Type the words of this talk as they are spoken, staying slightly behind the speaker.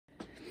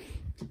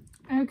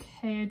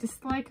Okay, a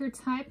disliker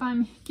type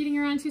I'm getting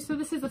around to. So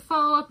this is a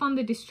follow-up on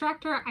the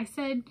distractor. I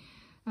said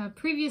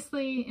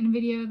previously in a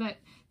video that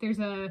there's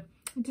a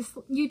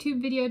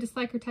YouTube video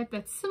disliker type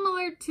that's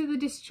similar to the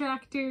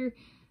distractor,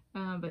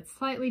 but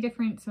slightly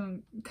different. So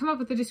come up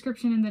with the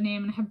description and the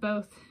name, and I have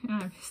both.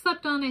 I've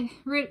slept on it,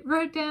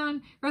 wrote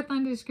down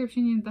the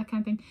description, and that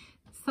kind of thing.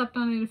 Slept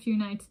on it a few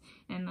nights,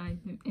 and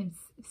it's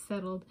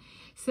settled.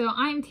 So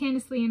I'm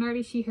Tanis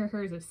Leonhardi, she, her,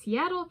 hers of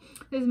Seattle.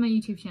 This is my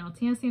YouTube channel,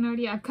 Tanis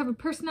Leonhardi. I've covered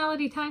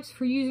personality types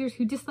for users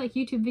who dislike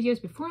YouTube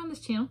videos before on this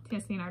channel,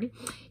 Tanis Leonhardi.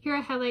 Here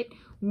I highlight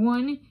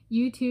one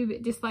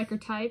YouTube disliker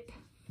type,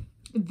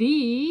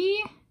 the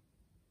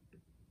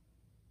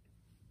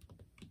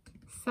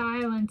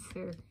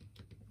silencer.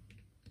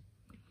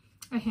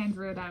 I hand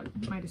wrote out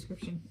my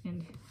description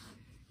and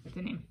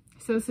the name.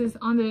 So this is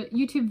on the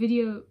YouTube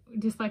video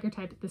disliker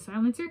type, the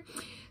silencer.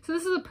 So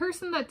this is a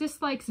person that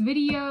dislikes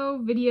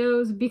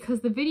videos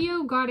because the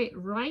video got it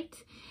right,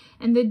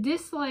 and the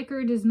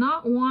disliker does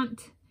not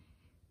want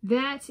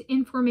that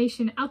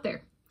information out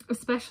there,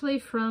 especially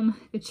from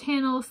the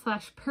channel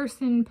 /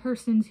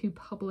 persons who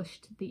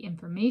published the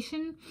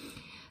information.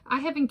 I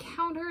have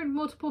encountered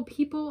multiple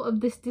people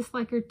of this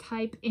disliker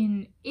type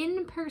in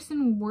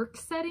in-person work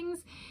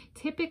settings,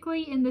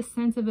 typically in the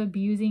sense of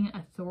abusing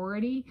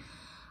authority.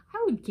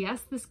 I would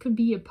guess this could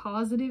be a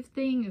positive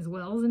thing as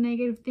well as a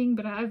negative thing,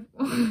 but I've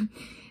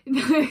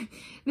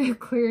the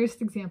clearest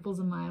examples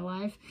in my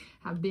life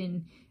have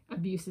been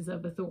abuses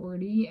of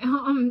authority.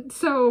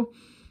 So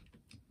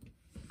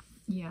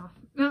yeah,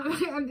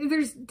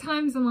 there's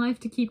times in life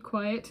to keep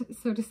quiet,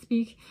 so to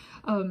speak,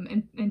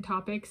 and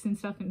topics and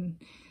stuff, and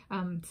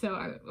so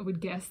I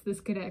would guess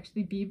this could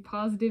actually be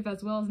positive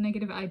as well as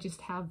negative. I just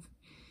have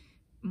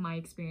my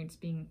experience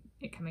being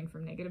it coming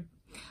from negative.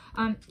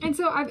 And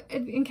so I've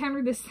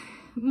encountered this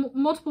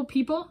multiple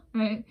people,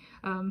 right?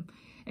 And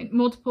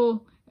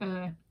multiple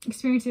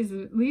experiences,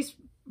 at least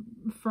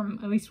from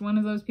at least one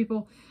of those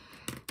people.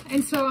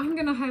 And so I'm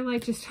going to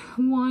highlight just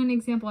one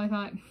example I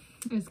thought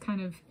is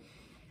kind of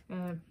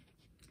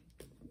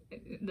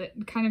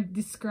that kind of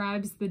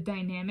describes the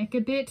dynamic a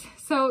bit.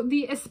 So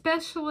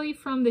especially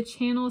from the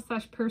channel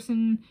 /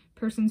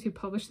 persons who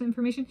publish the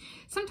information,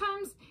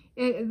 sometimes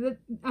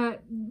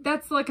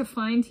that's like a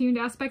fine-tuned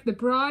aspect. The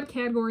broad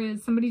category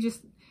is somebody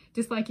just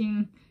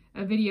disliking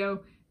a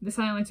video, the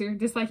silencer,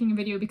 disliking a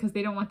video because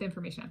they don't want the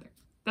information out there.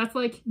 That's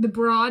like the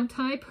broad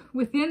type.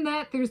 Within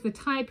that, there's the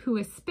type who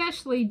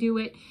especially do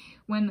it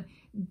when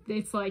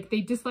it's like they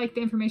dislike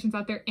the information's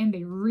out there and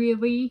they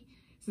really,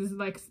 this is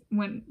like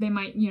when they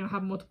might, you know,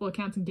 have multiple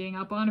accounts and gang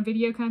up on a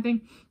video kind of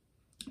thing.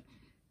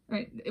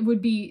 Right, it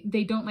would be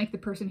they don't like the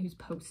person who's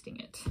posting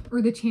it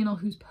or the channel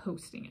who's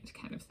posting it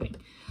kind of thing.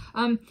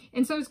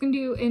 And so I was going to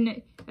do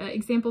an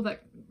example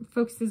that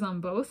focuses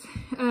on both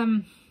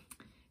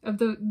of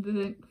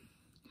the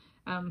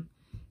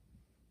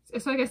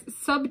so I guess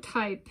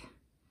subtype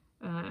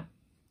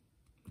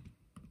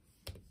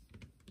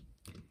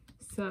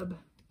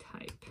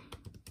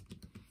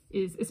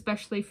is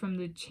especially from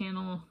the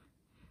channel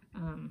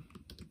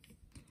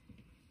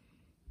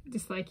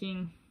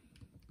disliking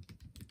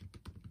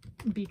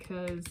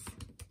because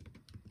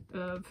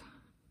of,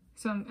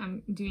 so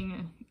I'm doing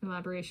an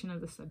elaboration of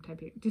the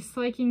subtype here.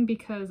 Disliking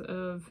because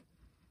of,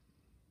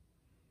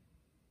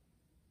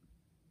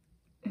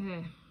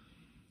 yeah,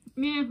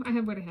 I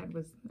have what I had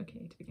was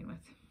okay to begin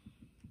with.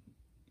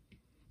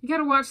 You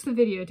gotta watch the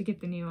video to get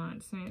the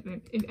nuance, right?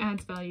 It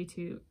adds value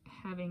to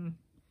having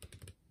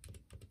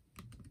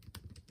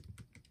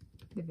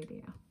the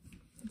video.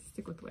 Let's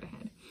stick with what I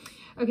had.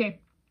 Okay.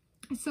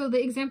 So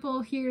the example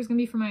here is going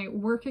to be for my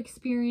work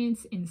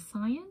experience in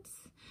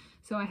science.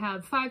 So I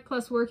have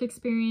 5+ work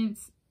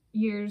experience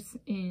years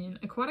in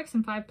aquatics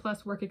and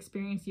 5+ work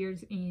experience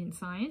years in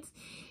science.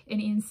 And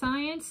in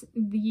science,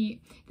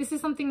 this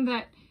is something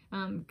that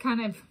kind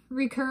of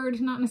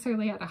recurred, not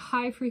necessarily at a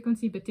high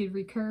frequency, but did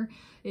recur,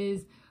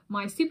 is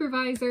my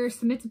supervisor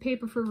submits a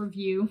paper for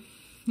review.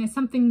 It's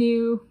something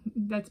new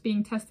that's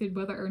being tested,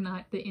 whether or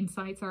not the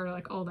insights are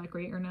like all that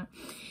great or not.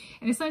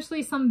 And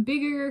essentially some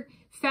bigger,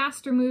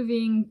 faster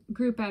moving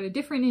group at a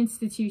different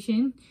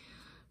institution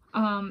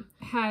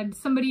had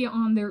somebody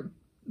on their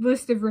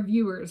list of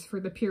reviewers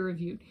for the peer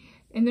reviewed.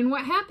 And then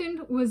what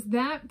happened was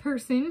that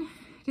person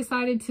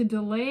decided to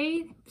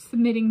delay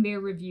submitting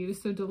their review,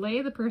 so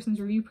delay the person's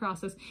review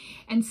process,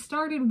 and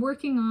started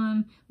working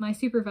on my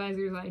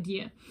supervisor's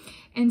idea.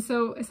 And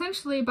so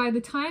essentially by the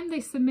time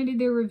they submitted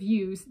their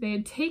reviews, they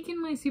had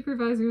taken my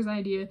supervisor's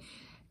idea,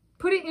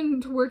 put it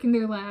into work in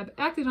their lab,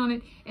 acted on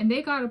it, and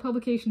they got a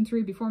publication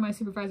through before my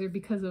supervisor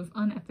because of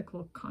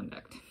unethical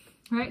conduct,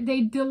 right? They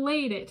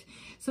delayed it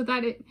so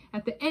that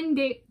at the end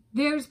date,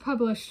 theirs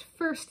published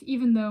first,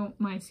 even though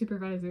my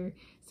supervisor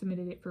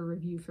submitted it for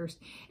review first.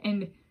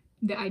 And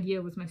the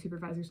idea was my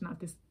supervisor's,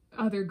 not this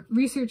other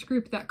research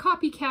group that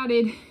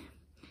copycatted,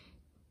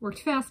 worked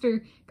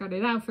faster, got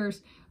it out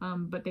first,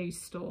 but they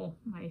stole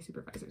my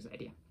supervisor's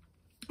idea.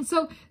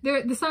 So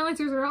the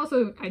silencers are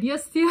also idea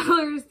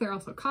stealers, they're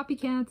also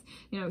copycats,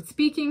 you know,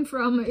 speaking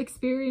from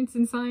experience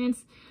in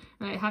science,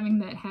 right, having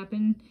that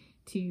happen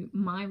to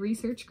my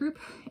research group,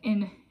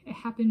 and it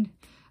happened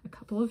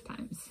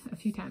a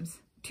few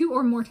times, 2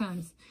 or more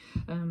times,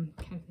 kind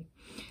of thing.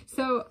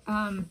 So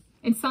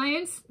in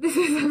science, this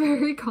is a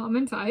very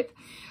common type.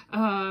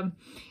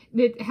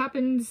 It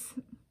happens,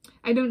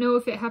 I don't know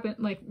if it happened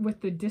like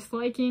with the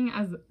disliking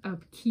as a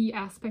key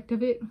aspect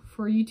of it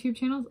for YouTube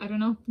channels. I don't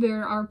know.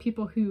 There are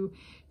people who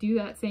do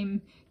that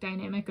same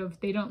dynamic of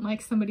they don't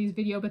like somebody's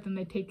video, but then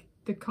they take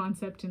the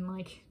concept and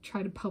like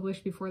try to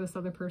publish before this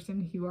other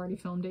person who already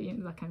filmed it,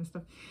 and that kind of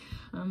stuff.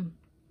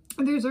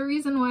 There's a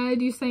reason why I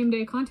do same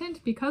day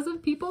content, because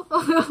of people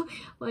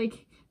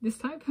like this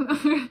type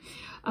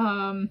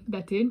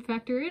that did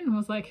factor in and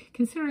was like,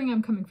 considering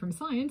I'm coming from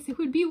science, it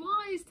would be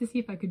wise to see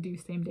if I could do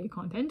same day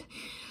content,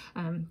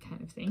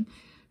 kind of thing.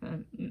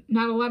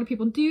 Not a lot of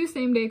people do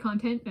same day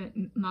content.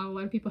 Not a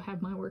lot of people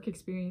have my work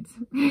experience.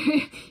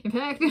 In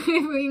fact,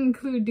 if we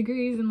include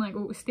degrees and like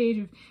what stage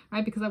of,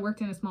 right, because I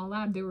worked in a small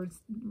lab, there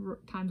was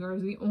times where I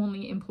was the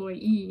only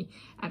employee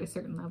at a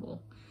certain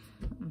level,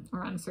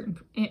 or on a certain,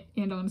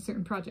 and on a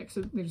certain project.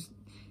 So there's,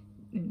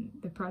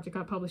 the project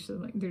got published, so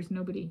like there's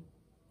nobody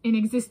in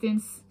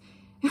existence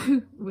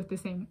with the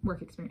same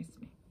work experience as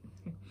me.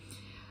 Okay.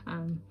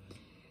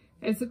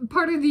 As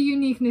part of the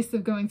uniqueness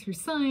of going through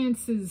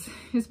science is,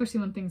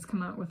 especially when things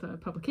come out with a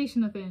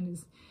publication at the end,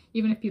 is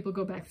even if people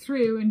go back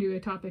through and do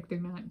a topic, they're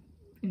not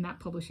in that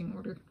publishing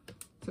order.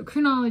 So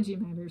chronology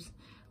matters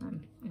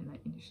in that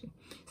industry.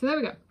 So there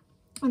we go.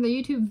 On the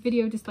YouTube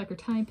video dislike or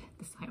type,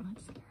 the